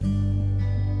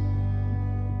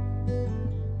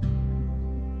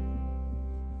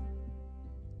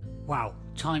Wow,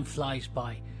 time flies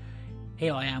by.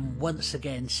 Here I am once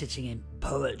again sitting in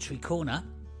Poetry Corner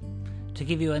to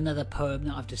give you another poem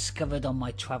that I've discovered on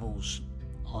my travels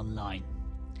online.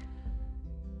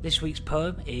 This week's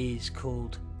poem is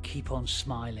called Keep On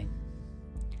Smiling,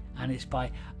 and it's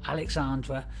by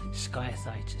Alexandra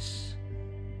Skiathaitis.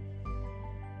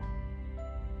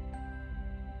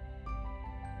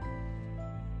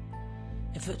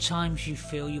 If at times you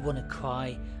feel you want to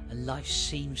cry and life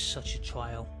seems such a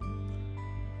trial,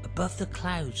 above the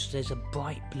clouds there's a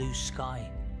bright blue sky,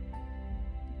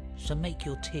 so make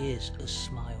your tears a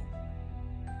smile.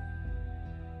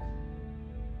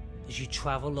 As you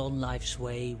travel on life's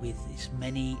way with its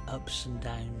many ups and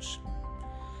downs,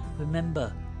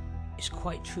 remember, it's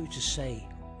quite true to say,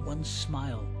 one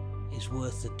smile is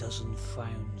worth a dozen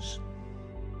frowns.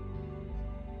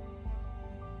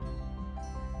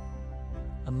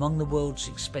 Among the world's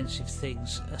expensive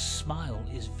things, a smile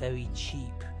is very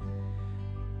cheap.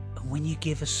 And when you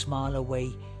give a smile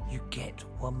away, you get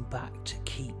one back to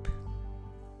keep.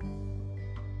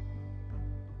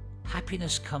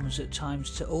 Happiness comes at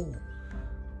times to all,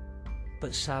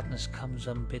 but sadness comes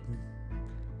unbidden.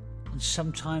 And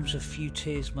sometimes a few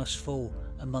tears must fall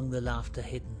among the laughter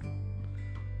hidden.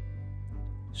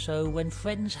 So when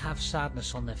friends have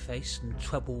sadness on their face and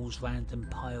troubles round them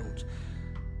piled,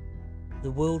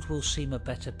 the world will seem a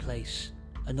better place,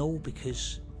 and all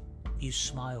because you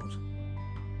smiled.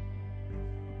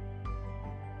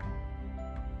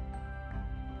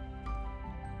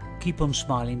 Keep On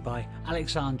Smiling by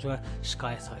Alexandra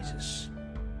Skiathaitis.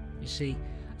 You see,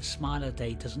 a smile a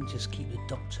day doesn't just keep the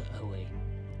doctor away.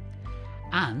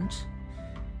 And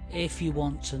if you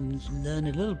want to learn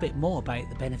a little bit more about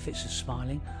the benefits of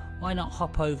smiling, why not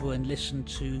hop over and listen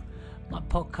to my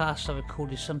podcast I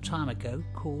recorded some time ago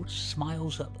called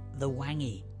Smiles Up the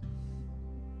Wangy.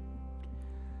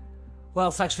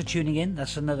 Well, thanks for tuning in.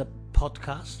 That's another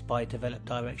podcast by Develop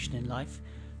Direction in Life.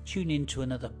 Tune in to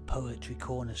another Poetry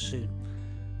Corner soon.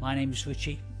 My name is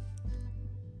Richie.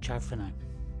 Ciao for now.